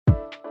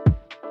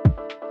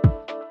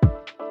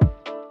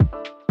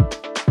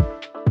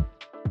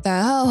大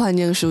家好，欢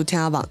迎收听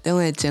网中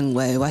的情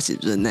话，我是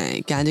润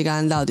内。今日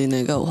间到底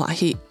哪个有欢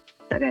喜？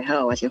大家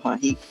好，我是欢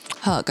喜。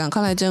好，赶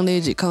快来整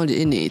理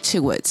2021年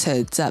7月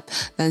7日，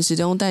咱时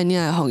中带领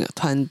的防疫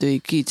团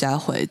队记者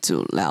会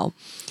资料。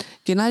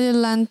今仔日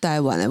咱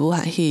台湾的武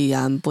汉肺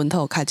炎本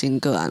土确诊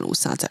个案有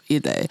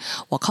31个，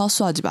外口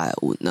刷一百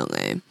有2个。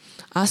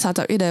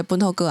31个本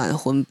土个案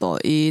分布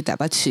以台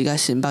北市甲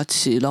新北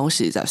市拢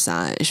是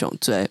13个上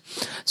侪，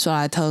刷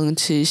来桃园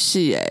市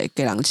4个，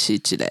基隆市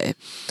1个。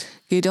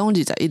其中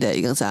21个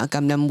已经知影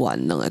感染源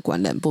2个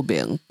关联不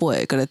明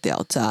，8个伫咧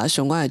调查，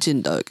相关的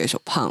进度会继续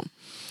放。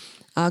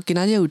今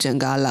仔日有增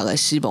加6个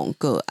死亡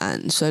个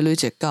案，所以累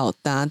计到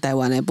台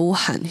湾的武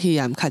汉肺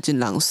炎确诊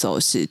人数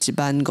是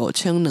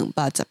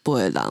15218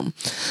个人，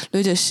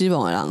累计死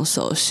亡的人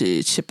数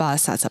是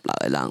736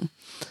个人。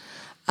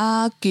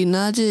今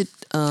仔日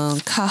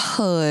较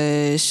好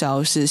的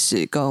消息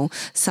是讲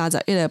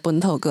，31个本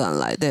土个案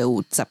内底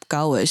有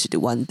19个是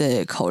伫原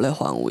地考虑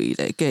范围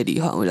内、隔离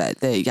范围内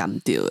底验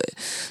到的，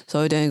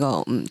所以等于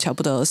讲，差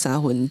不多要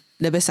3分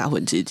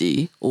之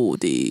2有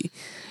伫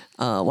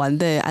原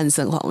地安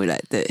生范围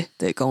内底，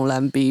就是讲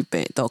咱比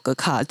病毒搁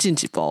较进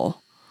一步，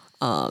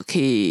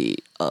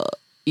去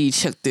预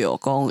测到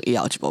讲以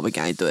后一步要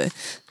行一堆，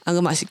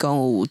佮嘛是讲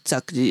有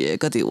12个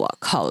搁伫外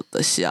口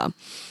就是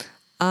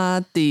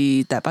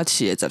伫台北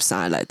市的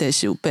13个内底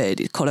是有8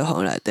个伫考虑范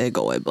围内底5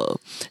个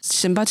无，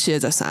新北市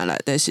的13个内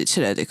底是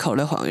7个伫考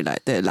虑范围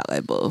内底6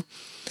个无。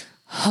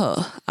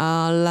好，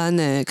咱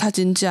的确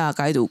诊者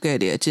解除隔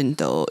离的进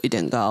度已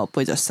经到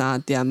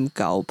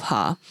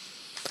 83.9%。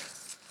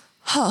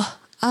好，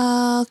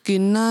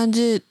今仔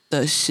日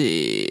就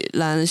是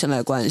咱先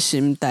来关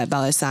心台北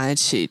的3个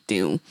市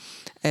场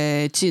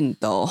的进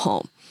度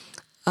吼。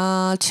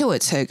7月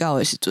初9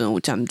的时阵有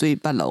针对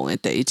北龙的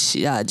第一市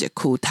热区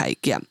体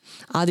检，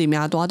伫名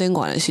单顶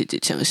悬的是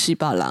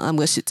1400人，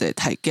过实际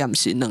体检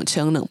是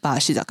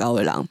2249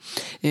个人，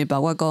因为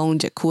包括讲热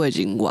区的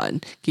人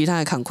员、其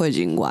他的工作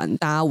人员、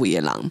单位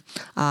的人，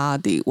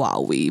伫外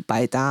围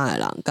排单的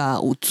人，甲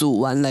有自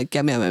愿来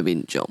检验的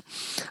民众，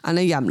安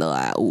尼验落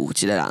来有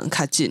1个人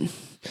确诊，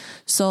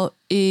所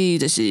以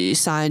就是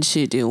3个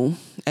市场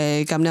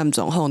的感染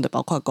状况，就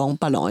包括讲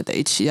北龙的第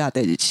一市第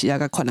二市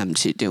甲昆南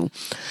市场，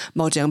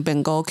目前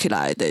评估起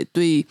来的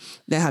对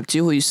联合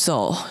指挥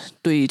所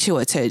对7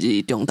月初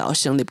2中昼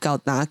成立到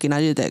今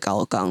仔日第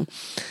9天，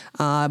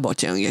目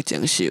前疫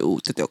情是有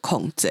得到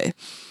控制。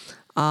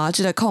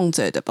这个控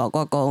制就包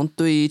括讲，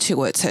对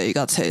7月初1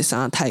到初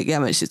3体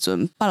检的时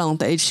阵，北龙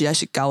第一市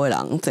是9个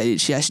人，第二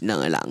市是2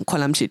个人，昆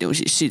南市场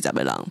是40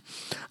个人。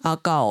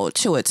到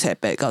7月初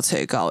8到初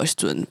9的时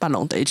阵，北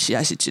龙第一市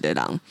是1个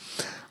人，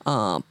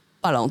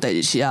北龙第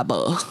二市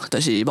无，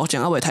就是目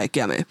前还未体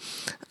检的。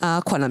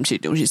昆南市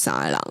场是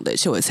3个人，伫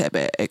7月初8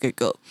的结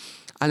果。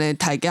安尼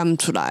体检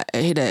出来的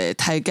迄个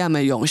体检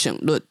的阳性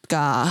率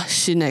甲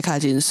新的确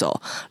诊数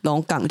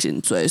拢降真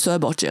多，所以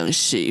目前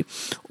是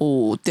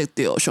有得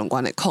到相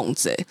关的控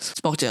制。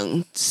目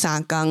前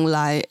3天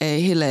内的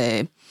迄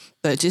个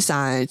对这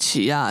3个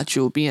市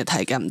周边的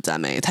体检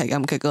站的体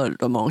检结果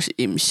拢是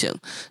阴性，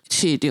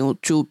市场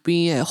周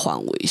边的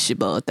范围是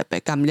无特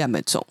别感染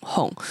的状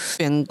况。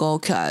评估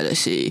起来就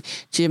是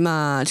即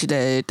马即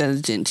个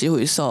电检指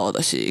挥所就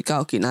是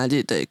到今仔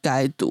日的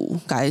解除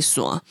解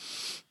散。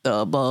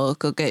就无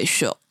搁继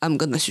续，毋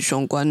过若是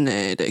相关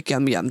的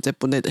检验，这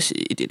本来就是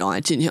一直拢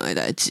爱进行的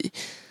代志。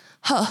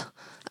好，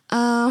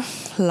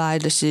来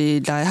就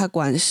是来较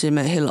关心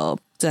的迄落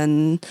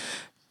前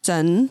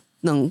2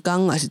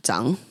天还是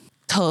昨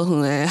桃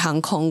园的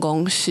航空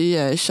公司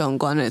的相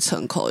关的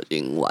乘客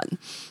人员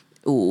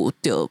有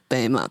着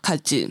病嘛确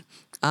诊。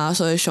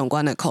所以相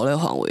关的考虑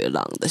范围的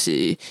人，就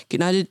是今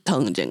仔日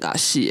桃园增加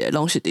4个，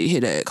拢是伫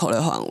迄个考虑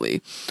范围。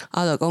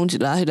就讲一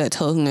个迄个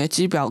桃园的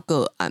指标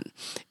个案，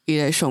伊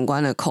个相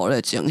关的考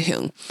虑情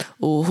形，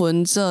有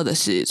分做就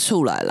是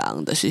厝内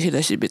人，就是迄个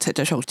是密切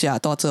接触者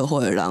带做伙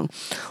的人，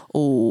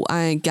有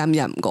爱检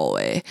验5个，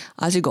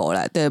这5个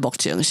内底目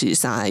前是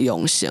3个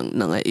阳性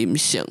，2个阴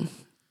性。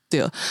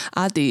对，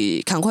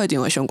伫工课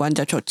场的相关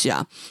接触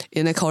者，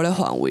因的考虑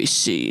范围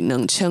是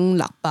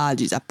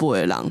2628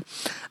个人。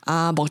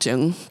目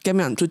前检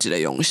验出1个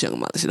阳性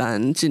嘛，就是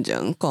咱之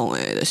前讲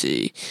的，就是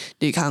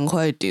伫工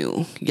课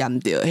场验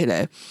到迄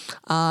个，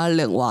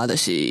另外就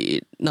是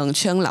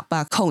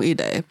2601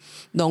个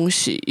拢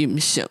是阴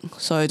性，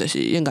所以就是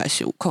应该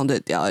是有控制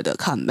掉的，就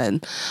较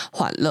免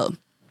烦恼。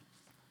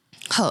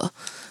好，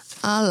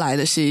来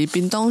就是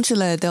屏东即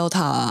个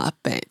Delta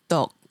病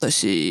毒。就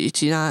是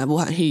即仔武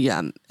汉肺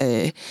炎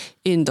的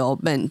印度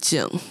变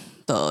种，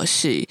就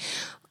是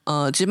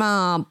即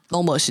马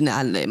拢无新的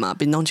案例嘛，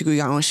屏东即几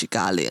工拢是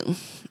加零。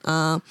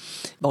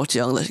目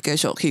前就是继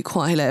续去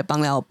看迄个放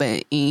疗病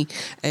院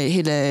的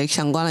迄个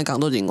相关的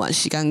工作人员，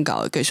时间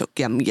到继续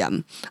检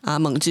验，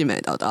门诊会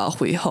豆豆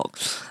恢复。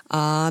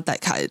大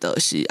概就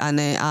是安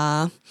尼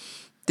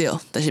对，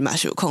但是嘛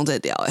是有控制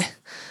掉的。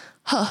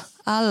好，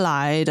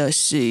来就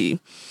是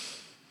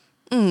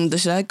就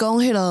是来讲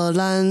迄落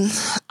咱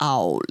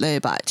后礼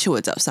拜7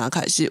月13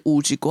开始有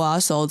一寡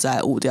所在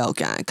无条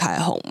件的开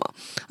放嘛，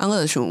我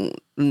就想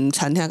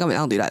餐厅敢袂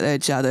当伫内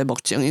底食，目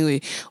前因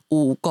为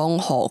有讲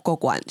互各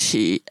县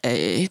市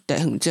诶地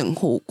方政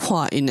府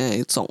看因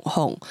诶状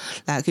况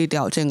来去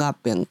调整甲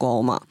评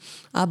估嘛。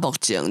目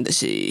前就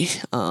是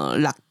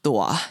6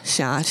大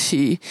城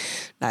市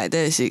内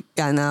底是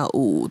敢若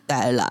有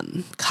台南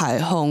开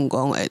放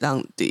讲会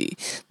当伫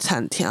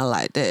餐厅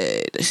内底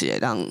就是会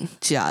当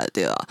食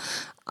着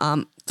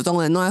当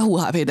然拢爱符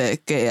合迄个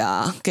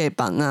价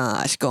房啊，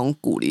还是讲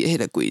距离迄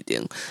个规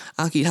定。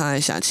其他诶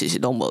城市是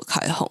拢无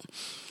开放。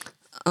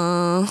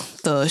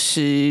就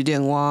是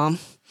另外，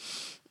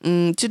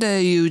即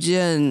个邮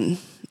件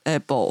诶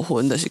部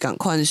分，就是共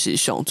款是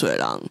上侪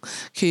人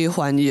去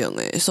反映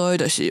诶，所以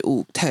就是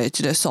有摕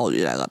即个数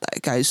据来甲大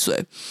家解说。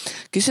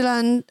其实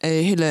咱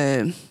迄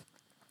个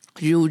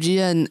邮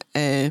件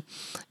诶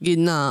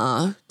囡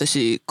仔，就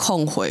是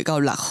0岁到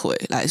6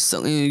岁来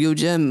算，因为邮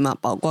件嘛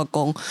包括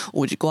讲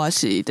有一寡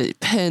是就是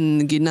骗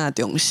囡仔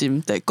中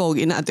心，就是顾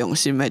囡仔中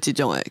心诶即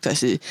种诶，就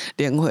是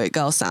0岁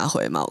到3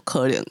岁嘛有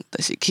可能，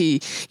就是去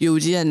邮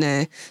件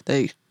呢，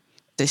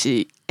就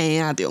是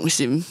婴仔中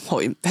心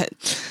互因骗。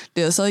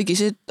对，所以其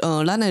实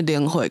咱诶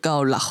0岁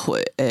到6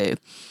岁诶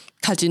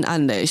确诊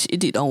案例是一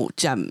直拢有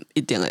占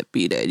一定诶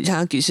比例，而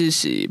且其实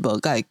是无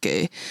介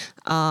低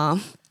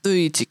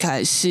对一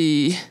开始，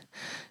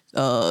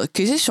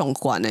其实上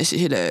悬的是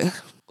迄个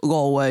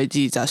5月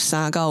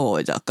23到5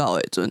月19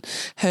的阵，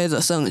迄就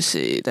算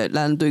是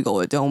咱对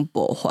5月中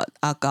爆发，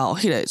到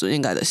迄个阵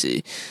应该就是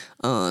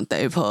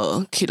第一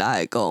波起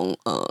来讲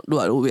愈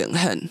来愈明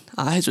显，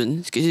迄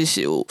阵其实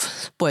是有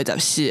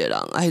84个人，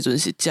迄阵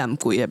是占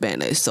规个病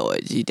例数的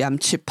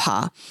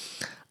2.7%。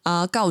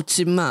到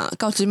即嘛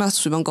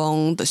随便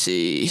讲就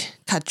是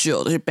较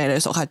少，就是病例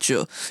数较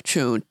少，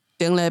像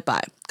顶礼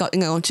拜到应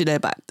该讲即礼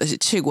拜，就是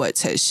7月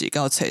初4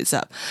到初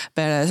10，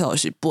病例数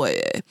是8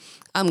个。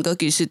毋过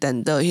其实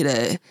等到迄个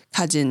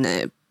确诊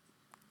的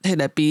迄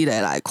个比例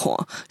来看，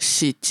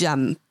是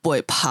占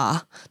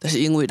8%，就是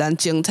因为咱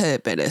整体的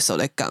病例数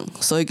咧降，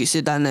所以其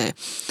实咱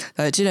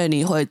的即个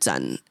年岁层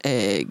的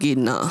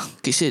囡仔，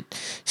其实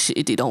是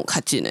一直拢有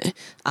确诊的。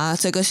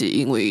这个是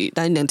因为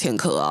咱已经停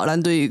课啊，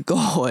咱对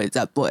5月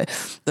18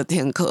就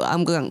停课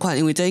毋过共款，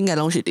因为这应该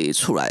拢是伫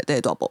厝内底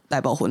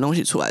大部分拢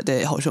是厝内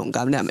底互相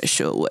感染的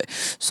小话，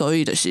所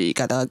以就是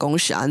甲大家讲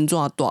是安怎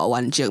大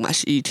原则嘛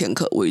是以停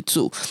课为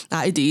主。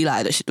一直以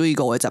来就是对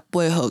5月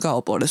18号教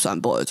育部咧宣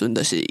布的阵，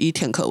就是以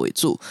停课为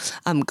主。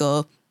毋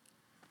过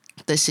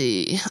就是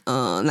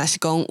若是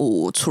讲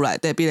有厝内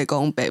底，比如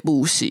讲爸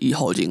母是医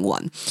护人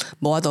员，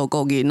无法度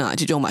顾囡仔，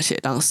即种嘛是会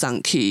当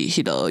送去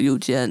迄落邮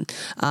件，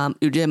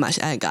邮件嘛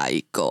是爱甲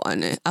伊顾安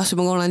尼。随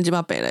便讲咱即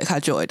摆病例较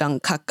少会当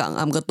较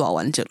降，毋过大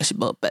原则就是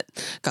无变，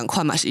共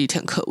款嘛是以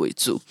停课为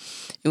主，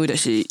因为就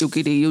是尤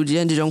其伫邮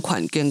件即种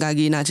环境，甲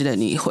囡仔即个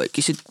年岁，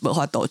其实无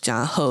法度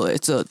真好诶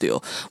做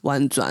着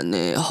完全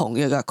诶防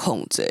疫甲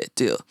控制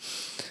着。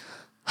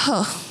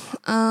好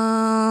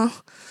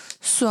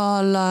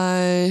刷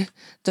来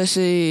就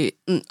是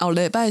后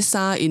礼拜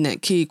3因会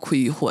去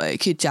开会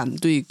去针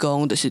对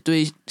讲，就是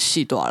对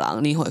4大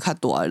人年岁较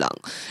大诶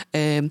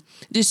人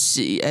日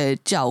时诶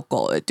照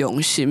顾诶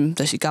中心，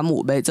就是敢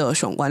有要做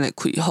相关诶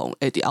开放，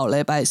会伫后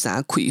礼拜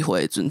3开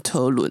会阵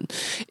讨论。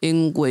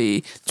因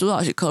为主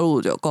要是考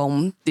虑着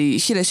讲，伫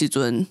迄个时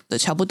阵就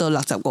差不多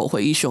65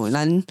岁以上诶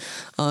咱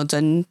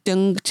前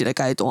顶一个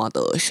阶段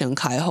就先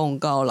开放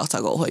到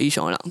65岁以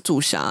上诶人注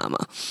射嘛。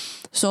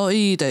所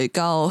以，就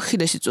到迄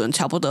个时阵，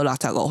差不多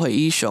65岁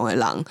以上的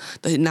人，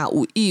就是若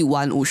有意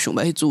愿有想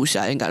要去注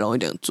射，应该拢一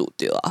定注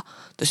着啊。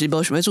就是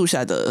无想要注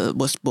射，就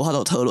无法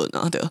度讨论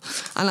啊，对。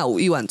若有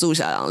意愿注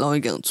射人，拢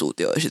已经注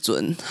着的时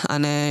阵，安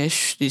尼，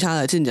而且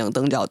来进前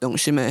长照中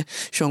心的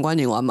相关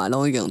人员嘛，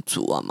拢已经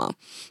注啊嘛。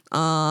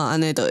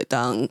安尼就会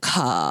当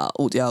较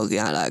有条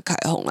件来开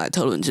放来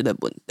讨论即个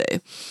问题。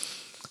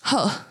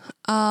好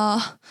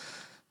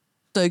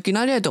对，今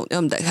仔日的重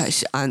点大概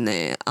是安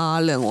尼。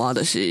另外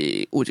就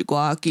是有一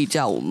寡记者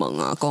有问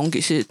讲其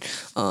实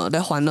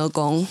咧烦恼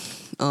讲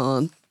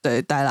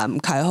对台南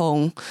开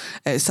放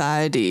会使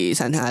伫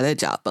餐厅内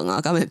底食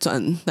饭敢会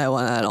全台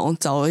湾的拢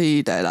走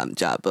去台南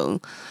食饭？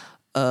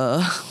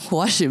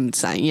我是毋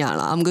知影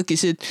啦。毋过其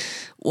实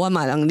我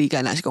嘛能理解，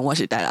若是讲我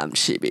是台南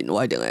市民，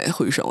我一定会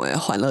非常的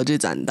烦恼即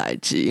件代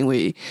志，因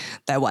为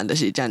台湾就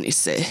是遮尔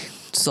细，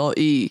所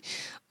以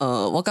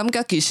我感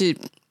觉其实。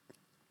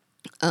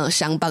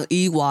湘北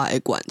以外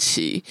的县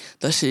市，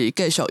就是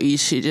继续维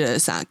持即个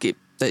三级，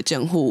对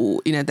政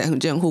府，因为地方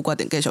政府决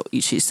定继续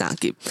维持三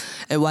级。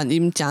原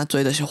因真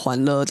多，就是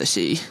烦恼，就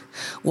是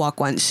外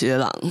县市的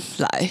人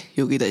来，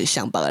尤其就是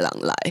湘北的人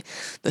来，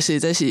就是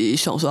这是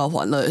上所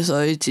烦恼的，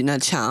所以真正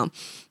请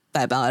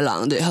台北的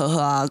人就好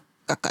好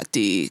甲家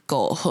己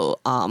顾好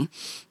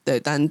对，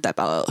等台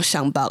北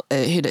湘北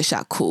的迄个社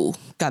区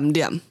感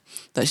染，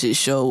就是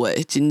小话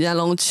真正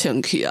拢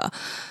清起啊。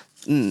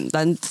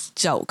咱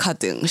才有确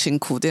定身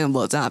躯顶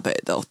无啥病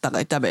毒，大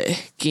概袂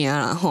惊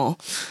啦吼。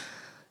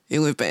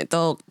因为病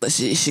毒就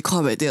是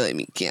看袂到的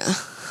物件。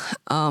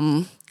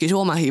其实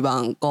我嘛希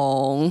望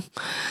讲，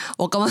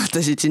我感觉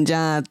就是真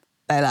正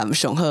台南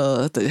上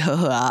好就是好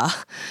好啊，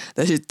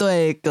就是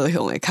对高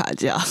雄的卡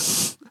价，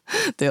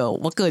对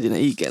我个人的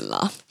意见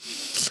啦。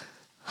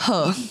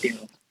好，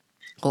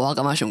我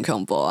感觉上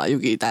恐怖啊，尤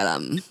其台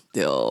南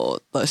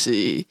就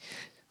是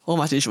我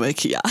嘛是想要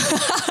去啊，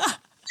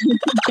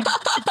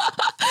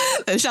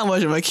但想无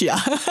想要去啊，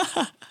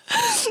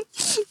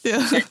对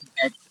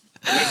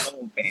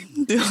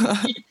对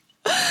啊。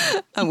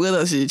啊，毋过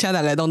就是请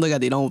大家当做家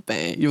己拢有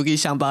病，尤其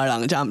上北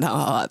人才毋通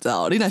好好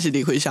走。你若是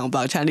离开上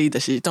北，请你就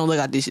是当做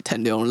家己是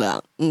天龙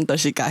人，就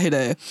是甲迄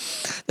个，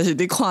就是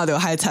你看到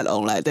海贼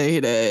王内底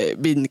迄个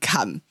面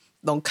砍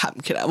拢砍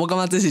起来，我感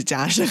觉这是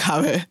真适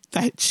合的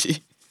代志。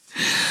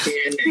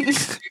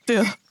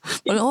对，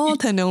我说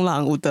天龙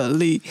人有道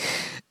理。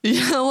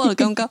我就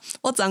感觉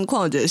我昨看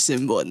有一个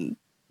新闻，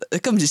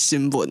更毋是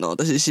新闻哦，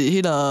就是迄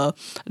个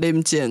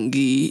林正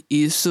义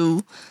医师。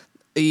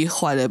伊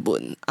发的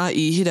文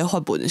伊迄个发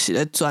文是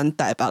咧转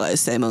台北的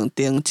西门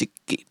町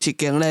一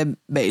间咧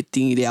卖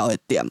甜料的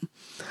店，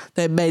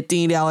伫卖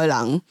甜料的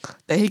人，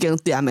伫迄间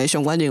店的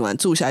相关人员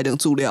注下一定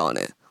资料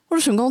呢。我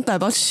就想讲台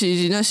北市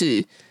真正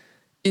是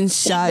因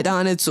写会当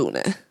安尼做呢，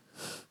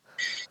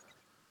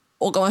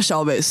我感觉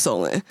笑袂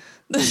爽诶，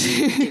但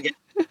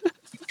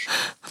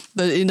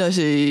是因就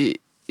是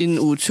因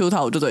有手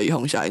头有做对伊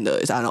方写，因就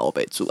会使安尼黑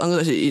白做，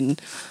就是因。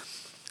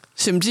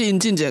甚至因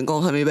进前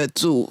讲啥物要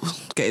煮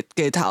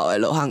鸡头的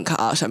罗汉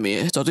卡啥物，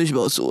绝对是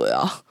无做的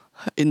啊！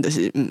因就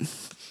是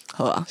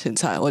好啊，凊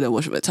彩我就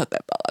无想要插台北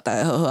啊，大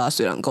家好好啊，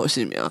虽然顾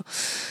性命。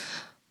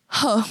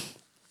好，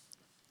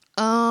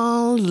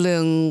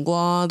另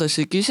外就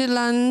是其实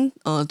咱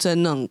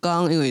前2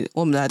天，因为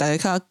我毋知大家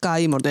较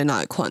介意莫在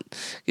哪一款，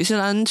其实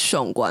咱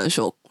上悬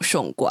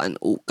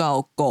有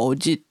到5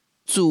日。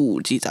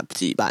住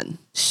22万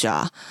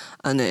下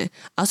安尼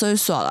所以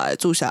刷来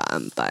住下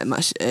安排嘛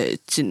是会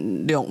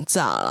尽量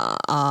早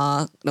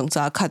啦量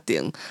早确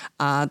定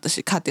就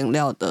是确定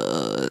了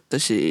就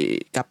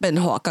是甲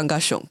变化感觉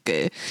上佳，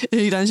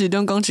但是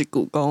中讲一句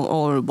讲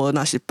无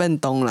若是变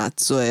动啦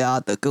多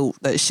就佫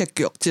有设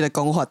局即个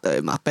讲法就会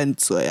嘛变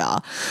多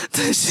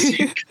就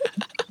是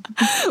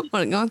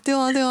我讲对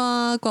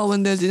啊，大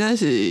问题真正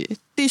是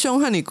弟兄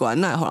和你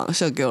管哪互人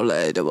设局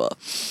咧对无？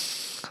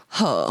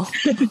好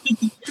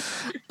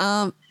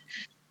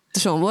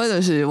上尾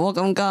就是我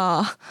感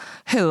觉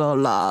迄落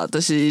啦，就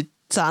是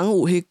昨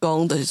有迄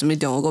讲，就是什物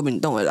中国国民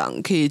党的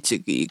人去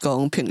质疑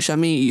讲，凭啥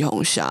物预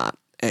防社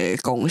诶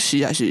公司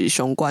还是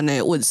相关的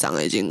运送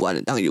的人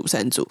员当优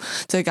先做，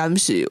这敢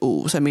是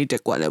有啥物特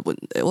权的问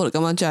题？我就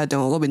感觉这中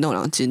国国民党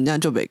人真正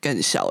就袂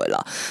见效的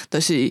啦，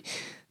就是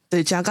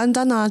真简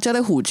单啊，这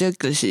咧负责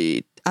就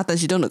是但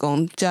是咱就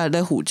讲，这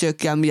咧负责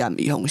检验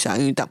预防社，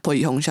因为搭配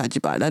预防社即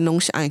摆，咱拢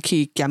是爱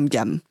去检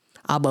验。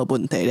无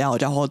问题了，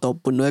才好都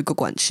分类个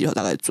管市互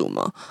大家做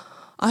嘛。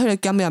迄个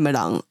检验的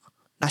人，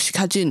若是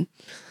较紧，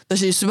就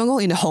是随便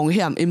讲因的风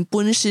险，因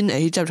本身会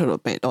去接触到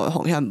病毒的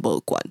风险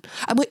无悬，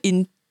要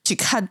因一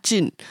较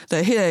紧，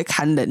对迄个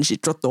牵连是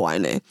足大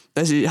呢。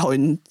就是互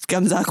因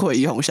检查开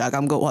预防社，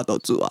感觉有法度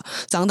做啊。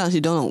当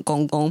时拢有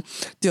讲，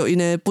对因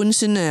的本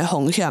身的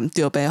风险，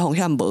得病风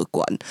险无悬，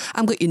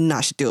过因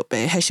若是得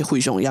病，迄是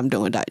非常严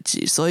重的代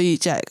志，所以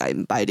才会甲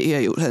因排伫迄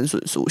个优先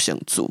顺序先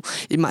做。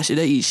因嘛是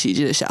咧维持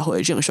即个社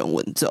会正常运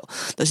作，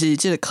就是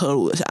即个考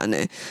虑就是安尼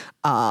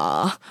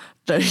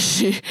就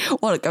是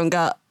我就感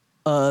觉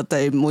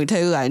伫媒体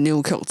来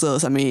扭曲做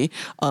啥物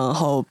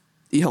互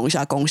预防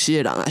社公司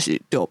的人也是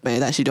得病，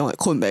但是拢会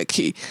困袂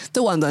去，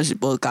这完全是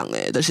无共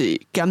的。就是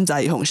检查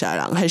预防社的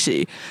人，迄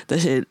是就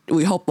是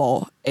卫福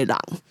部的人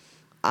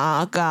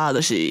甲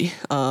就是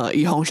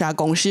预防社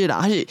公司的人，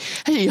迄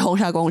是预防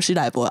社公司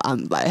内部的安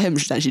排，迄毋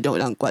是但是拢会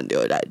当管着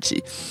的代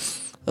志，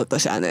就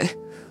是安尼。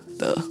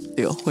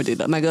对，或者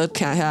莫阁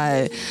听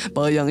遐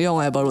个无营养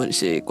的，无论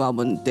是郭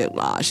文德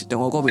啦，是中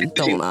国国民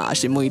党啦，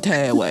是媒体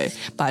的话，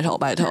拜托，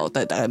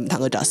大家毋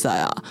通去食屎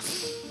啊！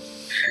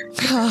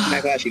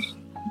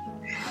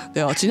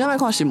对哦，真正爱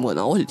看新闻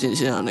我是真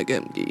心人咧记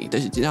毋记，就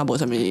是真正无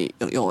啥物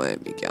用的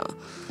物件。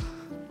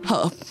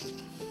好，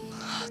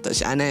就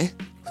是安尼，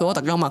所以我逐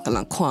工嘛敢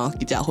若看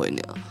记者会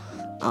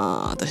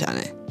尔，就是安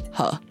尼。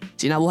好，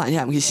真正武汉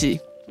现在去死。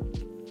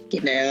记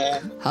得。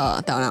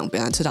好，台湾人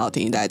平安出头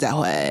天，大家再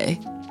会。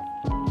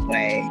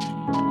喂。